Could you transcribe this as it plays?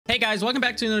Hey guys, welcome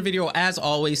back to another video. As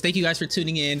always, thank you guys for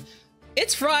tuning in.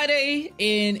 It's Friday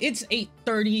and it's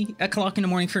 8:30 o'clock in the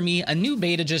morning for me. A new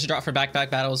beta just dropped for Backpack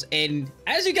Battles, and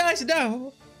as you guys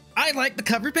know, I like the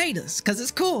cover betas because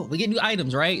it's cool. We get new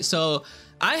items, right? So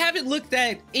I haven't looked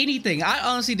at anything. I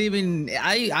honestly didn't even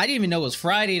I didn't even know it was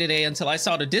Friday today until I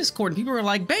saw the Discord and people were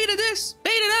like, beta this,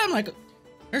 beta that. I'm like,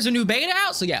 there's a new beta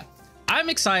out. So yeah, I'm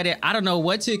excited. I don't know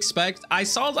what to expect. I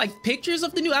saw like pictures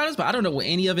of the new items, but I don't know what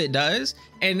any of it does.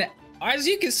 And as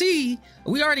you can see,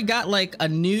 we already got like a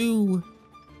new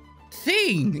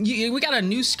thing. We got a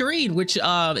new screen, which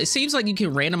it seems like you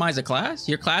can randomize a class.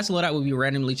 Your class loadout will be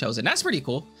randomly chosen. That's pretty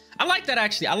cool. I like that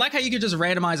actually. I like how you can just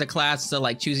randomize a class to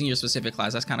like choosing your specific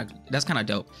class. That's kind of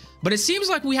dope. But it seems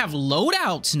like we have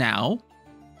loadouts now.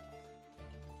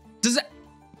 Does that?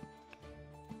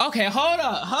 Okay, hold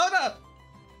up.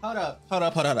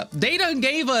 They done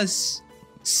gave us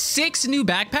 6 new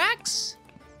backpacks.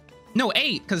 No,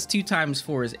 8, because 2 times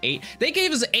 4 is 8. They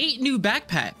gave us 8 new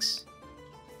backpacks.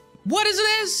 What is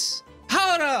this?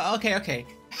 Hold up. Okay.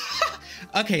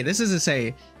 Okay, this is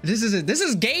insane. This is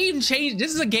a game change.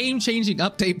 This is a game changing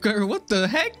update, girl. What the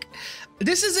heck?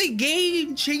 This is a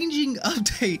game changing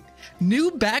update.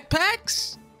 New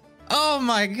backpacks? Oh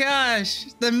my gosh.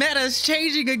 The meta is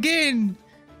changing again.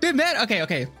 The meta.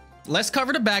 Okay. Let's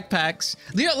cover the backpacks.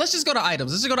 Let's just go to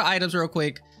items. Let's just go to items real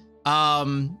quick.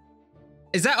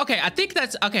 Is that okay? I think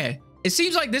that's okay. It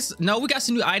seems like this. No, we got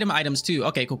some new items too.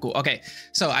 Okay, cool. Okay,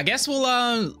 so I guess we'll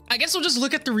just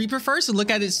look at the Reaper first and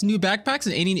look at its new backpacks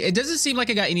and any. It doesn't seem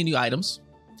like it got any new items,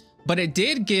 but it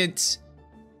did get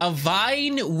a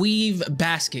vine weave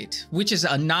basket, which is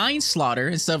a 9 slaughter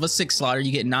instead of a 6 slaughter.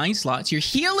 You get 9 slots. Your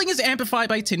healing is amplified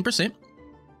by 10%,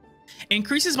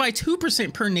 increases by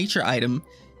 2% per nature item.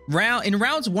 In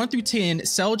rounds 1 through 10,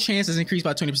 sell chance is increased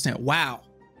by 20%. Wow.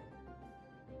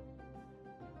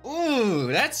 Ooh,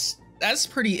 that's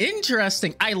pretty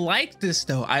interesting. I like this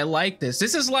though. I like this.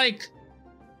 This is like,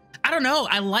 I don't know.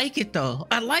 I like it though.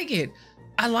 I like it.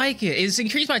 It's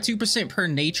increased by 2% per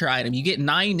nature item. You get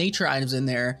 9 nature items in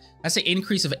there. That's an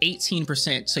increase of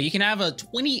 18%. So you can have a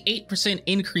 28%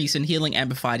 increase in healing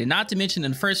amplified. And not to mention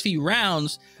in the first few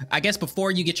rounds, I guess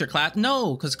before you get your class,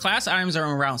 no, because class items are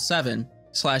in round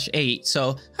 7/8.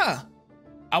 So,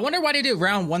 I wonder why they did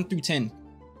round 1 through 10.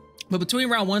 But between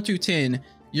round 1 through 10,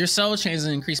 your sell chances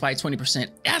increased by 20%.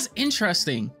 That's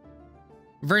interesting.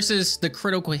 Versus the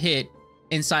critical hit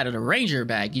inside of the ranger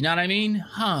bag. You know what I mean?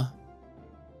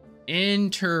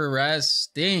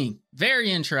 Interesting.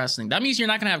 Very interesting. That means you're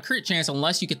not gonna have crit chance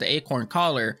unless you get the acorn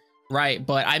collar, right?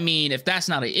 But I mean, if that's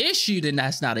not an issue, then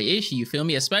that's not an issue. You feel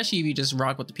me? Especially if you just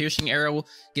rock with the piercing arrow,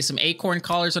 get some acorn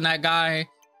collars on that guy.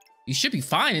 You should be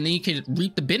fine, and then you can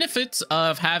reap the benefits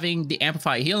of having the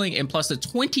amplified healing and plus the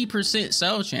 20%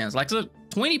 sell chance. Like, the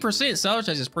 20% sell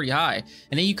chance is pretty high,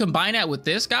 and then you combine that with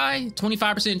this guy,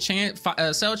 25% chance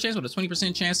sell chance with a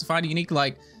 20% chance to find a unique.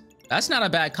 Like, that's not a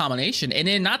bad combination. And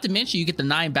then not to mention you get the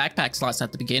 9 backpack slots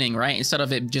at the beginning, right? Instead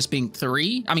of it just being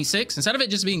 6. Instead of it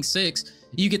just being 6,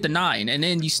 you get the 9, and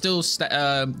then you still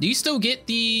do you still get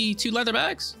the 2 leather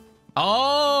bags?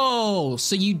 Oh,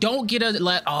 so you don't get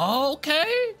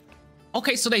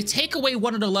Okay, so they take away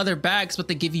one of the leather bags, but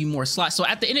they give you more slots. So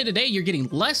at the end of the day, you're getting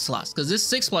less slots because this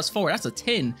 6 + 4, that's a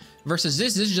 10 versus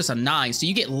this is just a 9. So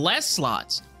you get less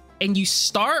slots and you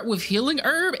start with healing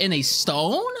herb and a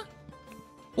stone.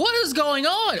 What is going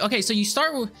on? Okay, so you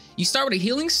start with a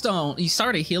healing stone. You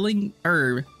start a healing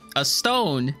herb, a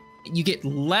stone. You get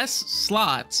less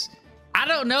slots. I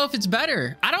don't know if it's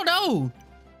better. I don't know.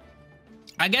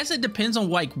 I guess it depends on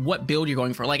like what build you're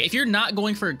going for. Like if you're not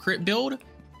going for a crit build,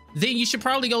 then you should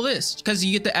probably go this because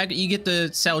you get the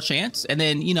sell chance, and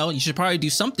then you should probably do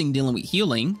something dealing with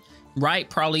healing, right?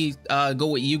 Probably go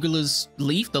with Ygla's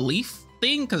leaf, the leaf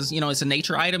thing, because it's a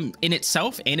nature item in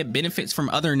itself and it benefits from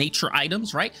other nature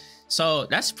items, right? So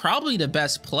that's probably the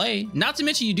best play. Not to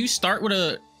mention you start with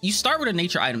a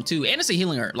nature item too, and it's a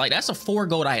healing herb. Like that's a 4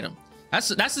 gold item.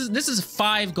 This is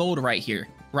 5 gold right here,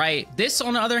 right? This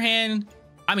on the other hand,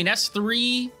 I mean that's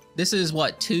 3. This is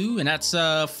what, 2, and that's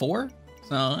 4.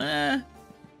 So, I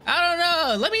don't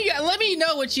know. Let me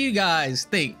know what you guys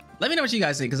think. Let me know what you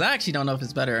guys think, because I actually don't know if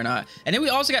it's better or not. And then we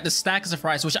also got the stack of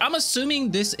surprise, which I'm assuming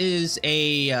this is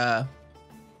a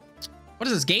what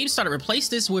is this? Game starter. Replace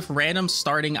this with random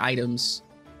starting items.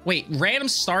 Wait, random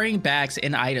starting bags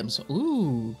and items.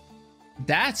 Ooh,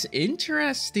 that's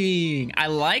interesting. I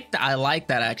like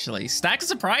that actually. Stack of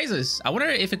surprises. I wonder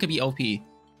if it could be OP.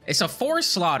 It's a 4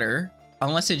 slaughter,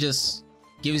 unless it just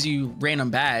gives you random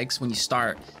bags when you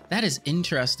start. That is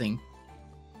interesting.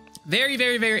 Very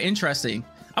interesting.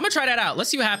 I'm gonna try that out. Let's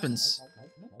see what happens.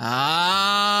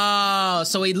 Ah,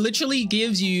 so it literally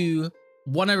gives you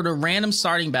one of the random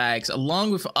starting bags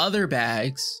along with other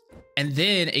bags, and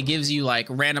then it gives you like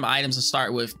random items to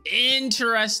start with.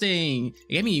 Interesting.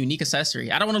 It gave me a unique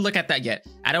accessory. I don't want to look at that yet.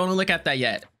 I don't want to look at that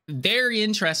yet. Very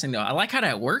interesting though. I like how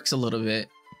that works a little bit.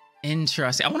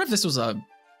 Interesting. I wonder if this was a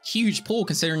huge pull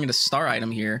considering the star item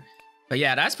here. But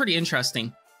yeah, that's pretty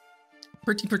interesting.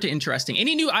 Pretty interesting.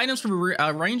 Any new items for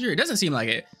Ranger? It doesn't seem like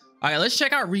it. All right, let's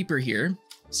check out Reaper here.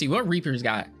 See what Reaper's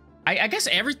got. I guess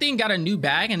everything got a new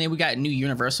bag, and then we got new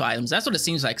universal items. That's what it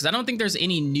seems like, because I don't think there's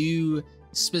any new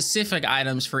specific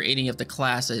items for any of the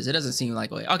classes. It doesn't seem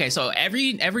like it. Okay, so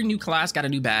every new class got a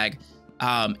new bag,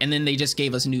 and then they just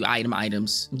gave us new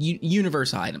items,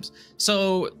 universal items.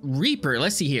 So Reaper,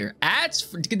 let's see here.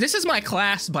 This is my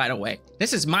class, by the way.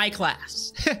 This is my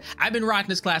class. I've been rocking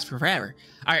this class for forever.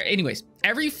 All right, anyways,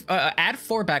 add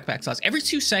 4 backpack slots. Every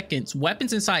 2 seconds,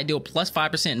 weapons inside deal plus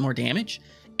 5% more damage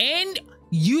and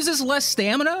uses less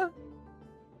stamina.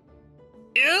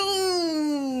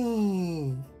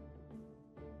 Ew.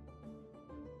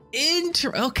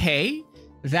 Okay,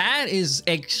 that is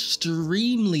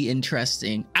extremely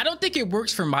interesting. I don't think it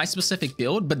works for my specific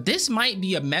build, but this might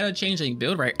be a meta changing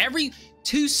build, right? Every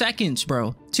 2 seconds,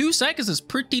 bro. 2 seconds is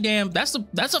pretty damn. That's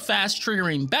a fast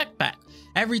triggering backpack.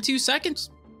 Every 2 seconds.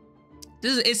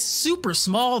 It's super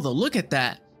small though. Look at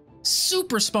that.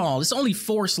 Super small. It's only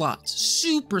 4 slots.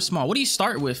 Super small. What do you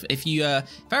start with? If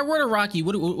I were to rock you,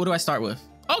 what do I start with?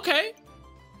 Okay,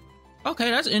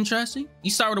 that's interesting.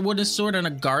 You start with a wooden sword and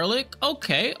a garlic.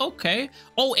 Okay.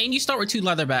 Oh, and you start with 2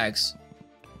 leather bags.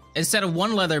 Instead of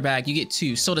 1 leather bag, you get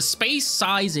 2. So the space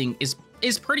sizing is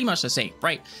pretty much the same,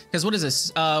 right? Because what is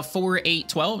this? 4, 8,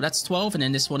 12. That's 12, and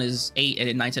then this one is 8 and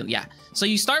then 19. Yeah. So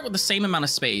you start with the same amount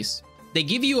of space. They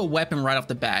give you a weapon right off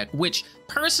the bat, which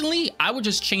personally, I would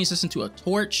just change this into a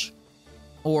torch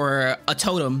or a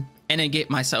totem and then get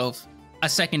myself a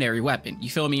secondary weapon. You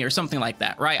feel me? Or something like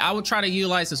that, right? I would try to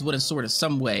utilize this wooden sword in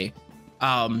some way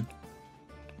right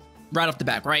off the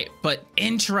bat, right? But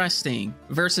interesting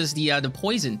versus the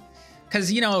poison.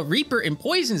 Because, you know, Reaper and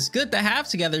poison is good to have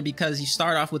together because you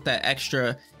start off with that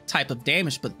extra type of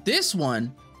damage. But this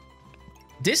one,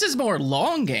 this is more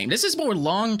long game. This is more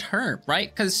long term, right?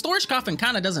 Because storage coffin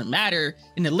kind of doesn't matter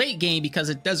in the late game because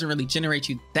it doesn't really generate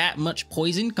you that much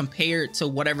poison compared to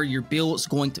whatever your build's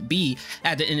going to be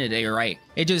at the end of the day, right?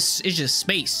 It's just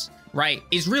space, right?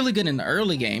 It's really good in the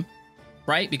early game,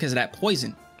 right? Because of that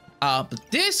poison. But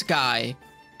this guy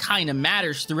kind of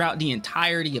matters throughout the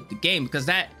entirety of the game because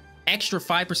that extra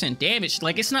 5% damage,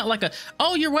 like it's not like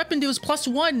oh, your weapon deals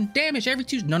 +1 damage every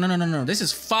 2. No. This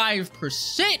is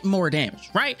 5% more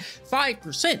damage, right?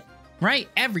 5%, right?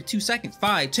 Every 2 seconds,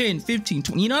 5, 10, 15,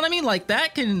 20. You know what I mean? Like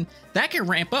that can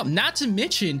ramp up. Not to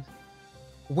mention,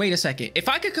 wait a second. If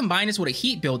I could combine this with a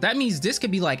heat build, that means this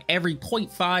could be like every 0.5,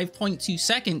 0.2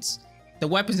 seconds. The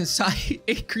weapons inside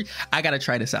I gotta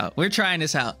try this out. We're trying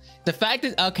this out. The fact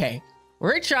that, okay,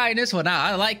 we're trying this one out.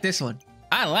 I like this one.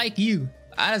 I like you.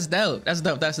 That's dope. That's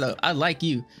dope. I like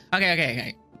you.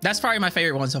 Okay. That's probably my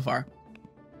favorite one so far.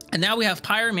 And now we have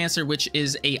Pyromancer, which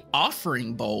is a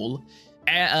offering bowl.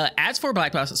 Adds 4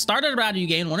 black plots. Started around you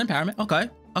gain 1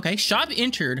 empowerment. Okay. Shop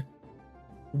entered.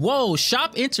 Whoa.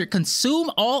 Shop entered.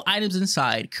 Consume all items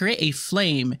inside. Create a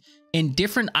flame in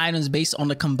different items based on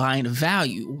the combined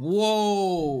value.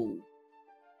 Whoa.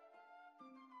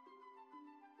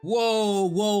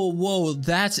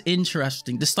 That's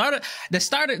interesting.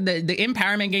 The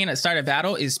empowerment gain at start of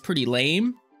battle is pretty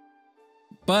lame,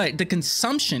 but the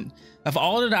consumption of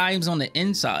all of the items on the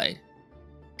inside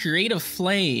create a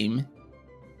flame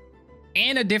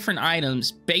and a different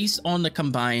items based on the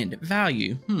combined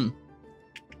value.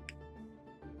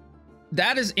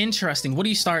 That is interesting. What do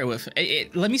you start with?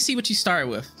 Let me see what you start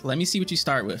with.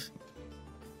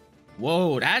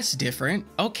 Whoa, that's different.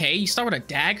 Okay, you start with a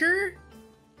dagger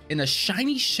in a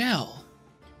shiny shell.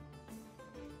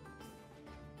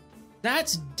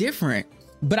 That's different.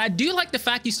 But I do like the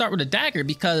fact you start with a dagger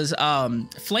because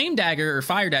flame dagger or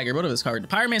fire dagger, whatever it's called, the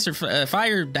Pyromancer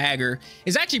fire dagger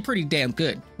is actually pretty damn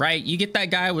good, right? You get that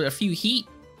guy with a few heat,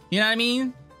 you know what I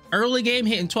mean? Early game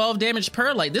hitting 12 damage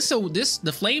per, like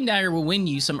the flame dagger will win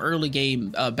you some early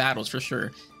game battles for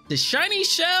sure. The shiny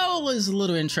shell is a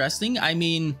little interesting. I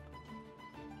mean,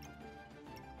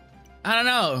 I don't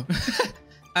know.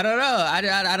 I don't know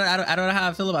how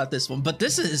I feel about this one, but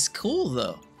this is cool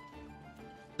though.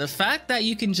 The fact that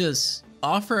you can just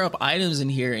offer up items in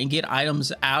here and get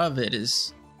items out of it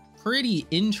is pretty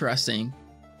interesting.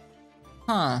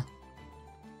 Huh.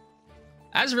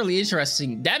 That's really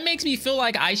interesting. That makes me feel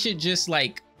like I should just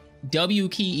like W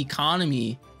key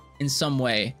economy in some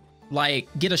way. Like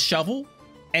get a shovel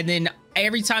And then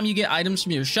every time you get items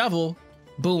from your shovel,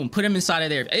 boom, put them inside of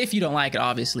there. If you don't like it,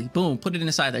 obviously, boom, put it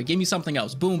inside there. Give me something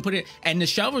else. Boom, put it. And the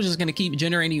shovel is just going to keep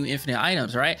generating you infinite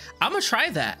items, right? I'm going to try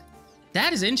that.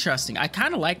 That is interesting. I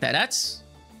kind of like that. It's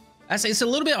a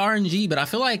little bit RNG, but I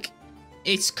feel like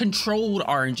it's controlled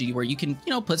RNG where you can, you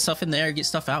know, put stuff in there, get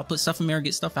stuff out, put stuff in there,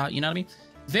 get stuff out. You know what I mean?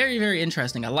 Very, very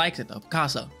interesting. I liked it though.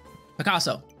 Picasso.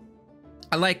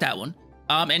 I like that one.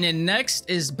 And then next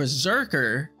is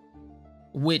Berserker,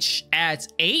 which adds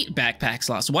 8 backpack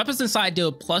slots. Weapons inside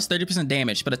deal plus 30%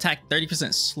 damage, but attack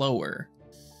 30% slower.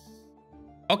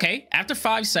 Okay, after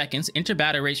 5 seconds, enter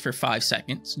battle rage for 5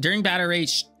 seconds. During battle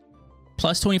rage,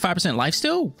 plus 25%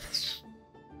 lifesteal.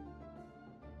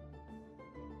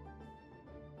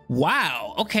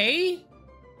 Wow, okay.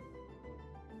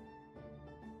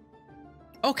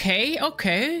 Okay,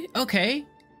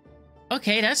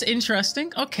 that's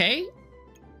interesting. Okay,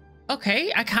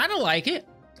 I kind of like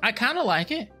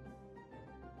it.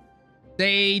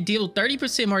 They deal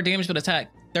 30% more damage but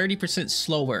attack 30%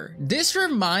 slower. This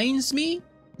reminds me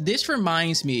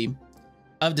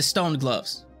of the stone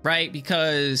gloves, right?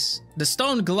 Because the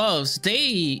stone gloves,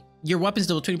 your weapons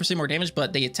deal 20% more damage,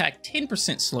 but they attack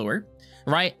 10% slower,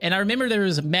 right? And I remember there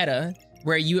was a meta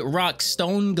where you would rock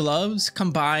stone gloves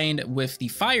combined with the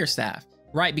fire staff,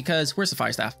 right? Because where's the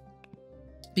fire staff?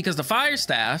 Because the fire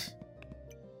staff,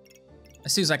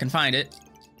 as soon as I can find it,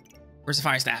 where's the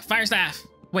fire staff? Fire staff.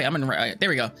 Wait, I'm in the right. There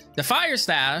we go. The fire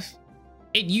staff,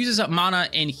 it uses up mana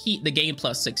and heat the game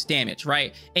plus 6 damage,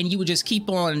 right? And you would just keep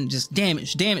on just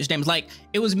damage. Like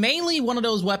it was mainly one of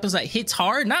those weapons that hits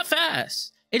hard, not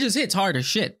fast. It just hits hard as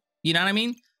shit. You know what I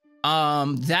mean?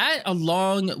 That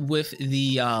along with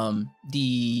the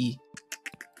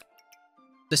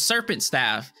serpent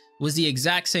staff was the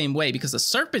exact same way, because the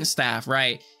serpent staff,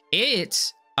 right?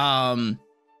 It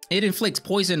inflicts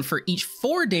poison for each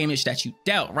 4 damage that you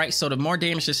dealt, right? So the more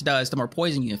damage this does, the more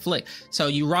poison you inflict. So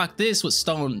you rock this with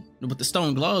the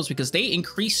stone gloves because they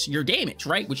increase your damage,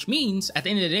 right? Which means at the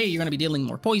end of the day, you're going to be dealing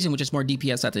more poison, which is more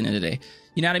DPS at the end of the day.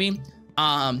 You know what I mean?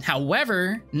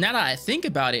 However, now that I think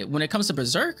about it, when it comes to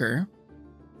Berserker,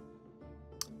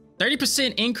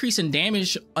 30% increase in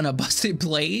damage on a busted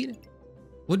blade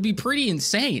would be pretty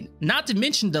insane. Not to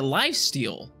mention the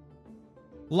lifesteal.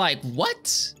 Like,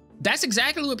 what? That's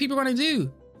exactly what people are going to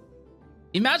do.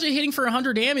 Imagine hitting for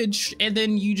 100 damage and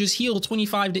then you just heal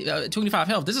 25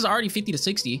 health. This is already 50 to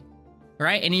 60,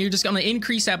 right? And you're just going to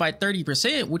increase that by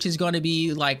 30%, which is going to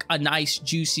be like a nice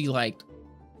juicy like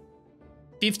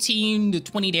 15 to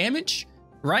 20 damage,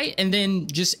 right? And then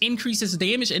just increases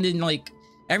damage, and then like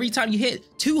every time you hit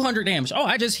 200 damage, oh,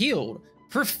 I just healed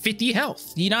for 50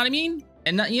 health. You know what I mean?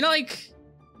 And you know, like,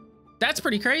 that's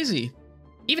pretty crazy.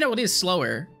 Even though it is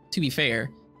slower, to be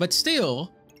fair, but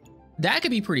still, that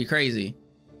could be pretty crazy.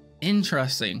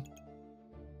 Interesting.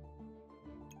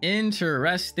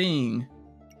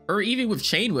 Or even with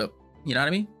chain whip, you know what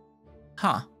I mean?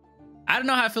 Huh. I don't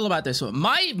know how I feel about this one.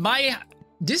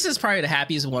 This is probably the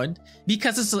happiest one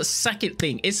because it's the second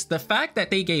thing. It's the fact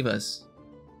that they gave us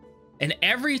an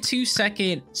every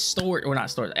 2-second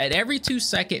at every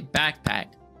 2-second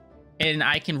backpack, and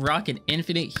I can rock an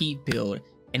infinite heat build,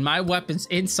 and my weapons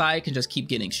inside can just keep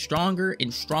getting stronger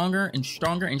and stronger and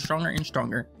stronger and stronger and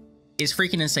stronger. It's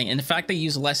freaking insane. And the fact they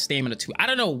use less stamina too. I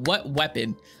don't know what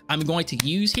weapon I'm going to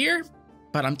use here,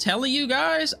 but I'm telling you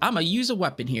guys, I'm gonna use a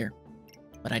weapon here.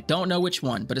 But I don't know which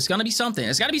one, but it's gonna be something.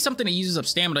 It's gotta be something that uses up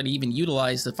stamina to even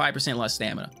utilize the 5% less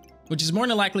stamina, which is more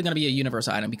than likely gonna be a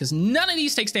universal item because none of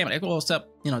these take stamina. Well, except,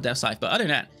 you know, Death Scythe, but other than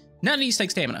that, none of these take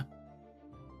stamina.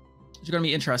 It's gonna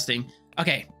be interesting.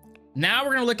 Okay, now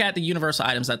we're gonna look at the universal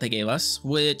items that they gave us,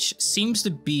 which seems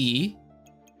to be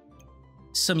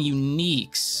some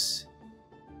uniques.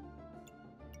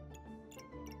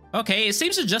 Okay, it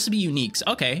seems to just be uniques.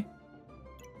 Okay.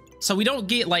 So we don't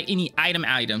get like any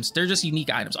items. They're just unique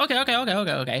items. Okay. I'm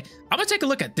gonna take a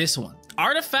look at this one.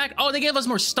 Artifact. Oh, they gave us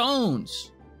more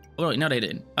stones. Oh, wait, no, they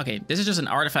didn't. Okay, this is just an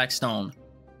artifact stone,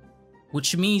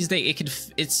 which means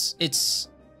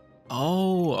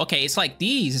oh, okay. It's like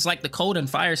these. It's like the cold and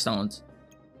fire stones.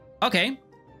 Okay.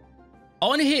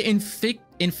 On hit,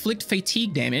 inflict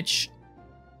fatigue damage.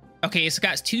 Okay, it's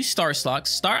got 2 star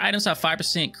slots. Star items have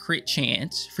 5% crit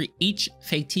chance for each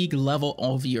fatigue level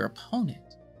of your opponent.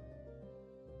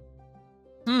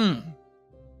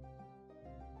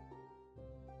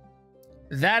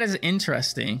 That is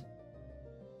interesting.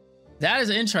 I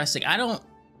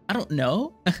don't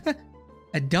know.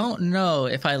 I don't know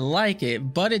if I like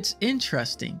it, but it's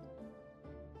interesting.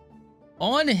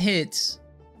 On hits,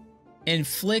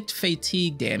 inflict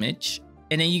fatigue damage,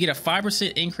 and then you get a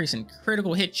 5% increase in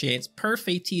critical hit chance per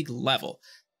fatigue level.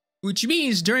 which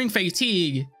means during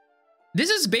fatigue, this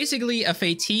is basically a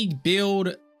fatigue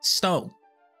build stone.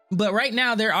 But right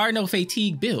now, there are no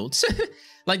fatigue builds.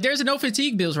 Like, there's no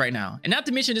fatigue builds right now. And not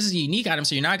to mention, this is a unique item,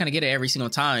 so you're not going to get it every single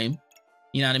time.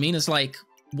 You know what I mean? It's like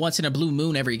once in a blue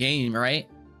moon every game, right?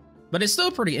 But it's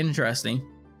still pretty interesting.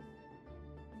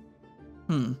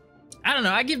 I don't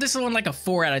know. I give this one like a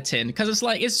 4 out of 10 because it's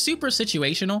like, it's super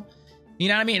situational. You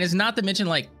know what I mean? It's not to mention,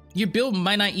 like, your build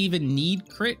might not even need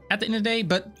crit at the end of the day.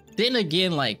 But then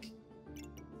again, like,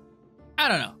 I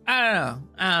don't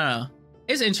know.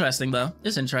 It's interesting, though.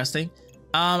 It's interesting.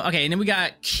 Okay, and then we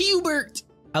got Q*bert.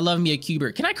 I love me a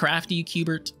Q*bert. Can I craft you,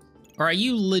 Q*bert? Or are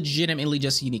you legitimately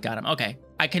just a unique item? Okay,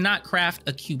 I cannot craft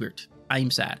a Q*bert. I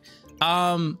am sad.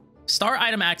 Star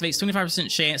item activates 25%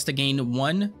 chance to gain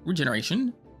 1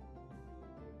 regeneration.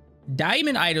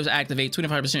 Diamond items activate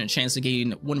 25% chance to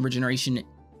gain 1 regeneration.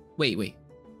 Wait.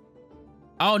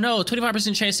 Oh no,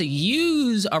 25% chance to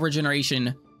use a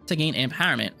regeneration to gain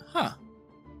empowerment. Huh.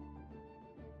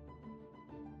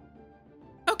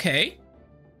 Okay.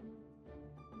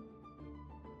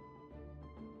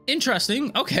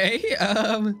 Interesting. Okay.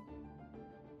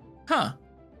 Huh.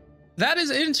 That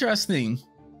is interesting.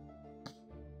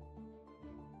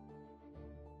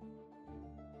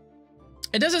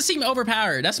 It doesn't seem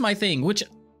overpowered. That's my thing, which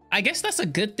I guess that's a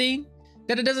good thing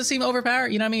that it doesn't seem overpowered.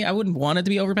 You know what I mean? I wouldn't want it to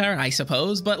be overpowered, I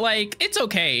suppose, but like, it's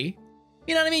okay.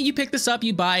 You know what I mean? You pick this up,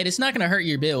 you buy it. It's not going to hurt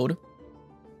your build.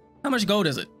 How much gold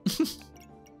is it?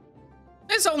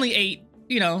 It's only 8,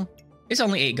 you know, it's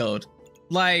only 8 gold.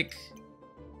 Like,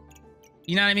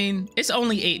 you know what I mean? It's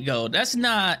only 8 gold. That's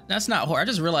not hard. I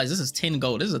just realized this is 10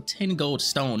 gold. This is a 10 gold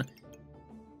stone.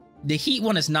 The heat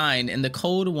one is 9 and the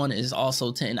cold one is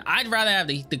also 10. I'd rather have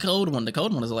the cold one. The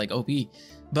cold one is like OP.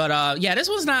 But yeah, this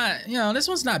one's not, you know, this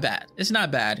one's not bad. It's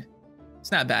not bad.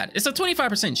 It's not bad. It's a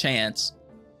 25% chance,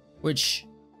 which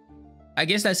I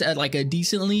guess that's at like a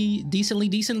decently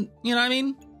decent, you know what I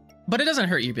mean? But it doesn't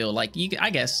hurt your build. Like, I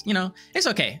guess, you know, it's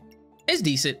okay. It's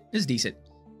decent. It's decent.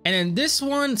 And then this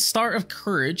one, Start of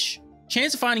Courage.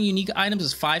 Chance of finding unique items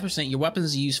is 5%. Your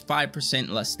weapons use 5%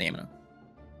 less stamina.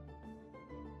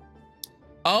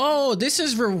 Oh, this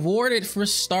is rewarded for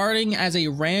starting as a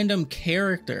random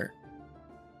character.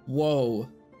 Whoa.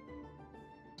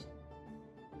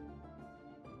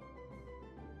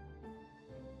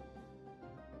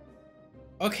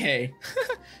 Okay.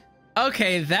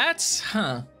 Okay, that's,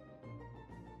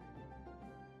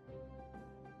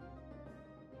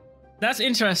 That's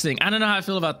interesting. I don't know how I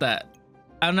feel about that.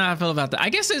 I don't know how I feel about that. I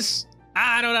guess it's,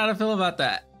 I don't know how to feel about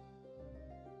that.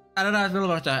 I don't know how I feel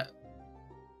about that.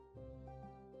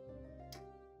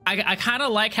 I kind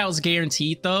of like how it's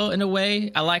guaranteed though, in a way.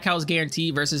 I like how it's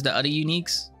guaranteed versus the other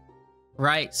uniques,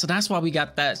 right? So that's why we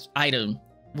got that item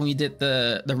when we did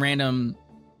the random,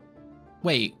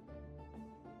 wait.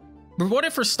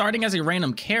 Rewarded for starting as a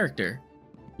random character.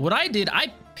 What I did,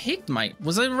 I picked my,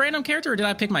 was it a random character or did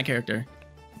I pick my character?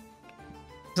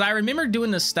 Because I remember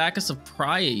doing the stack of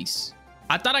surprise.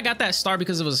 I thought I got that star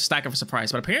because it was a stack of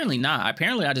surprise, but apparently not.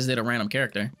 Apparently I just did a random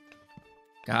character.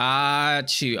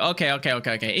 Got you. Okay.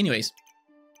 Anyways,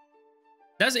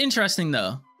 that's interesting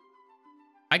though.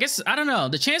 I guess, I don't know.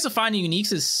 The chance of finding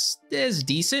uniques is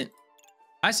decent,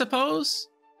 I suppose.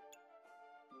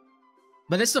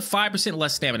 But it's the 5%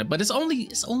 less stamina. But it's only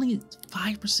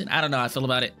 5%. I don't know how I feel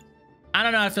about it. I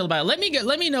don't know how I feel about it.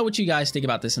 Let me know what you guys think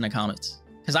about this in the comments,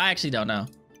 because I actually don't know.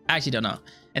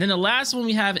 And then the last one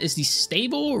we have is the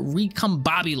Stable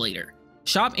Recombobulator.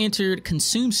 Shop entered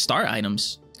consume star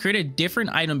items. Create a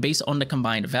different item based on the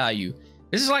combined value.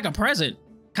 This is like a present,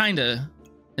 kinda.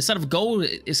 Instead of gold,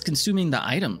 it's consuming the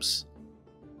items.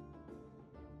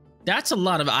 That's a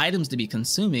lot of items to be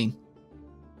consuming.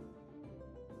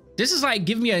 This is like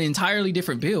giving me an entirely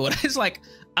different build. It's like,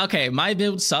 okay, my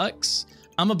build sucks.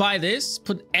 I'm gonna buy this,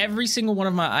 put every single one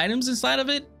of my items inside of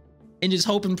it, and just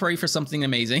hope and pray for something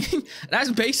amazing. That's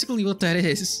basically what that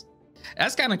is.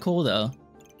 That's kind of cool though.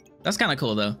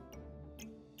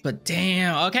 But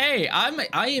damn, okay,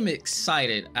 I am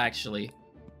excited actually.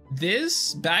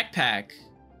 This backpack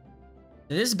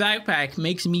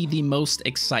makes me the most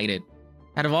excited.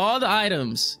 Out of all the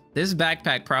items, this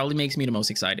backpack probably makes me the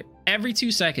most excited. Every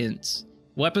 2 seconds,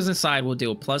 weapons inside will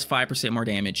deal plus 5% more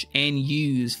damage and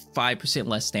use 5%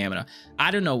 less stamina. I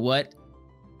don't know what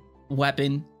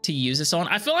weapon to use this on.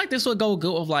 I feel like this would go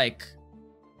good with like,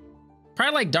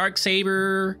 probably like Dark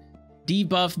Saber,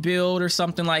 debuff build or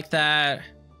something like that.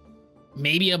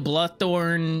 Maybe a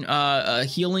Bloodthorn,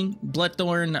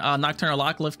 Bloodthorn Nocturnal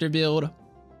Locklifter build.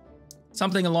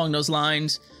 Something along those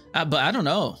lines. But I don't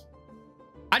know.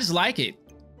 I just like it.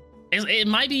 It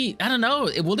might be, I don't know.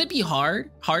 Will it be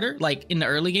harder like in the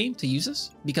early game to use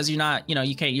this? Because you're not, you know,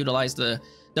 you can't utilize the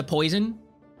poison.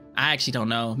 I actually don't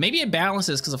know. Maybe it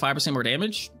balances because of 5% more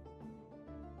damage.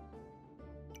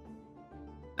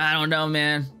 I don't know,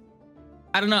 man.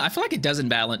 I don't know. I feel like it doesn't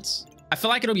balance. I feel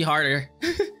like it'll be harder.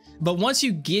 But once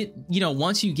you get, you know,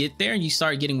 once you get there and you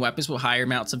start getting weapons with higher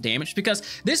amounts of damage, because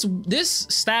this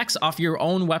stacks off your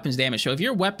own weapon's damage. So if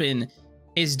your weapon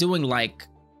is doing like,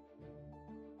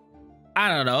 I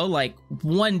don't know, like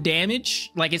 1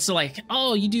 damage, like it's like,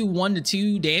 oh, you do 1 to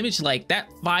 2 damage, like that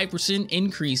 5%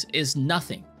 increase is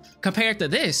nothing compared to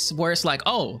this, where it's like,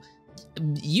 oh,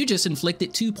 you just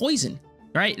inflicted 2 poison,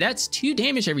 right? That's 2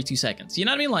 damage every 2 seconds. You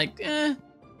know what I mean? Like, I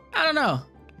don't know.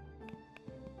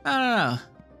 I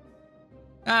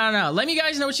don't know. Let me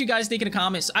guys know what you guys think in the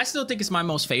comments. I still think it's my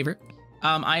most favorite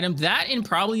item. That and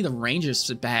probably the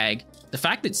Ranger's bag. The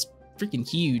fact that it's freaking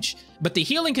huge, but the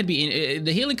healing could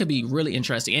be really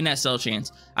interesting, and that cell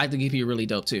chance I think it'd be really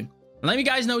dope too. Let me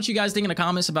guys know what you guys think in the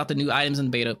comments about the new items in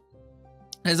the beta.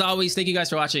 As always, thank you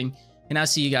guys for watching, and I'll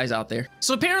see you guys out there.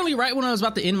 So apparently right when I was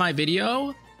about to end my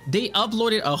video, they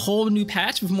uploaded a whole new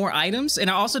patch with more items, and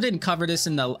I also didn't cover this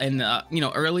in the you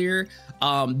know, earlier.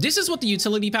 This is what the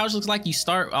utility pouch looks like. You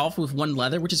start off with 1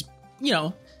 leather, which is, you know,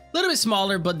 a little bit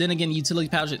smaller, but then again, utility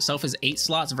pouch itself is 8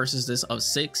 slots versus this of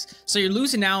 6. So you're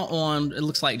losing out on, it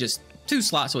looks like, just 2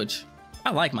 slots, which I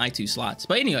like my 2 slots.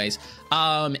 But anyways,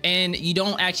 and you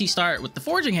don't actually start with the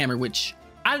forging hammer, which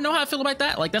I don't know how I feel about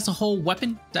that. Like, that's a whole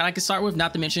weapon that I could start with,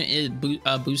 not to mention it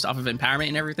boost off of empowerment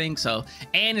and everything. So,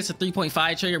 and it's a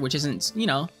 3.5 trigger, which isn't, you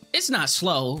know, it's not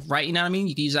slow, right? You know what I mean?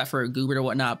 You can use that for a goober or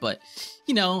whatnot, but,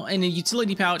 you know, in the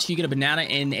utility pouch, you get a banana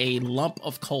and a lump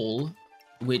of coal,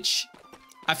 which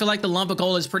I feel like the lump of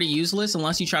coal is pretty useless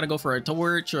unless you try to go for a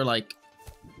torch or like,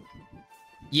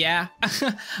 yeah.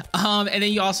 And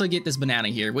then you also get this banana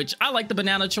here, which I like the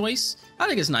banana choice. I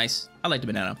think it's nice. I like the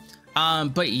banana.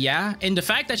 But yeah, and the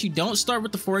fact that you don't start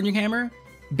with the forging hammer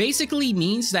basically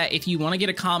means that if you want to get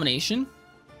a combination,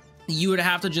 you would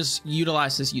have to just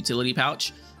utilize this utility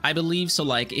pouch, I believe. So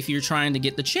like if you're trying to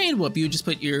get the chain whip, you would just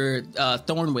put your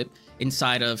thorn whip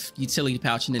inside of utility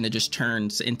pouch, and then it just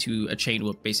turns into a chain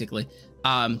whip basically.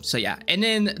 So yeah, and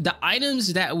then the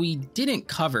items that we didn't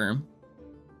cover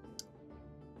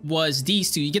was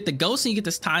these 2. You get the ghost and you get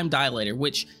this time dilator,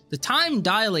 which the time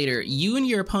dilator, you and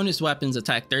your opponent's weapons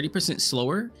attack 30%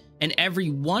 slower, and every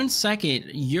 1 second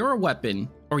your weapon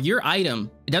or your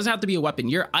item, it doesn't have to be a weapon,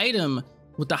 your item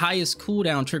with the highest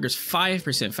cooldown triggers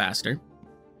 5% faster.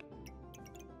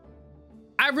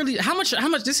 I really, how much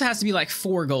this has to be like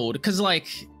 4 gold, because like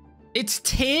it's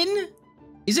 10.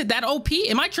 Is it that OP?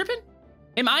 Am I tripping?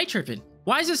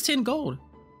 Why is this 10 gold?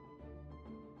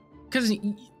 Because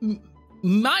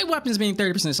my weapons being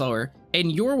 30% slower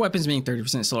and your weapons being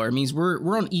 30% slower means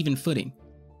we're on even footing.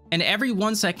 And every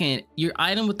 1 second, your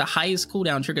item with the highest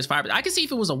cooldown triggers 5%. I can see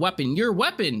if it was a weapon, your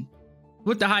weapon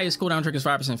with the highest cooldown triggers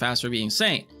 5% faster would be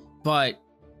insane. But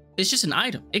it's just an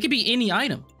item. It could be any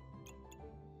item.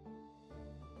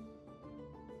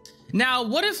 Now,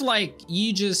 what if like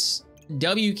you just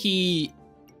W key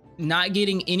not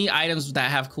getting any items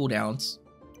that have cooldowns?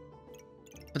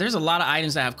 But there's a lot of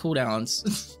items that have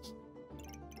cooldowns.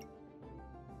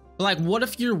 Like, what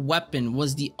if your weapon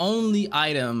was the only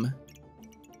item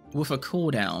with a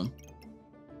cooldown?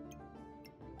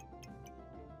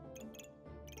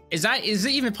 Is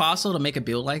it even possible to make a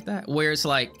build like that, where it's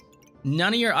like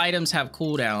none of your items have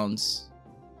cooldowns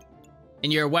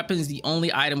and your weapon's the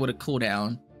only item with a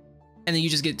cooldown, and then you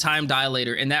just get time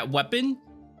dilator, and that weapon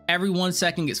every 1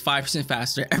 second gets 5%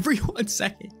 faster. Every 1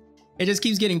 second it just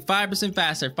keeps getting 5%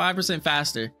 faster, 5%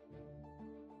 faster.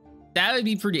 That would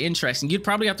be pretty interesting. You'd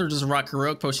probably have to just rock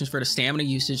heroic potions for the stamina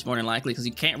usage more than likely, because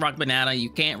you can't rock banana, you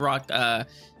can't rock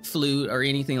flute or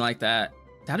anything like that.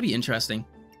 That'd be interesting.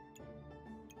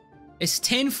 It's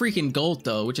 10 freaking gold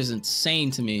though, which is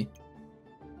insane to me.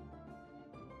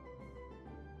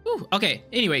 Whew, okay,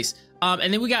 anyways,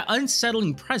 and then we got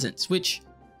unsettling presence, which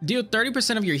deal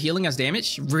 30% of your healing as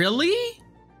damage. Really?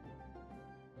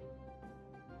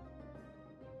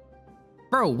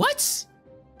 Bro, what?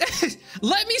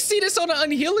 Let me see this on an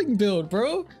unhealing build,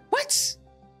 bro. What?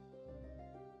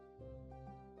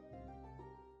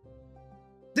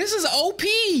 This is OP.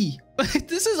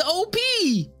 This is OP.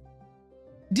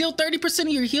 Deal 30% of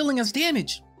your healing as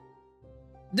damage.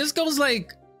 This goes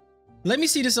like, let me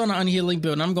see this on an unhealing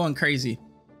build, and I'm going crazy.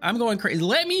 I'm going crazy.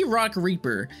 Let me rock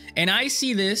Reaper, and I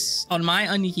see this on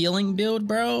my unhealing build,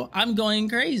 bro. I'm going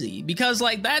crazy, because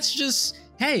like that's just,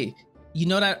 hey, You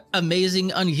know that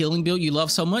amazing unhealing build you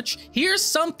love so much? Here's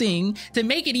something to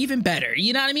make it even better.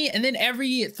 You know what I mean? And then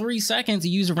every 3 seconds,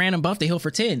 you use a random buff to heal for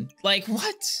 10. Like,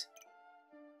 what?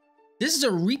 This is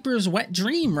a Reaper's wet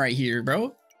dream right here,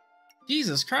 bro.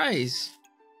 Jesus Christ.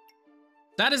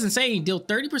 That is insane. Deal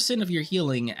 30% of your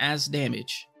healing as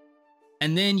damage.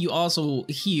 And then you also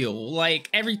heal like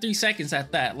every 3 seconds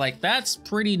at that. Like, that's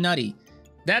pretty nutty.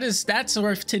 That's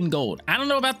worth 10 gold. I don't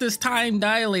know about this time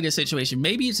dilated situation.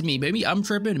 Maybe it's me. Maybe I'm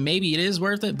tripping. Maybe it is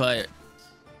worth it, but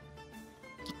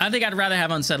I think I'd rather have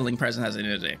unsettling presence at the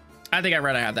end of the day. I think I'd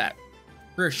rather have that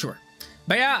for sure.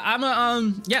 But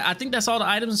yeah, yeah, I think that's all the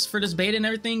items for this beta and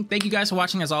everything. Thank you guys for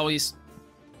watching as always.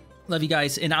 Love you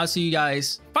guys, and I'll see you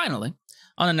guys finally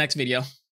on the next video.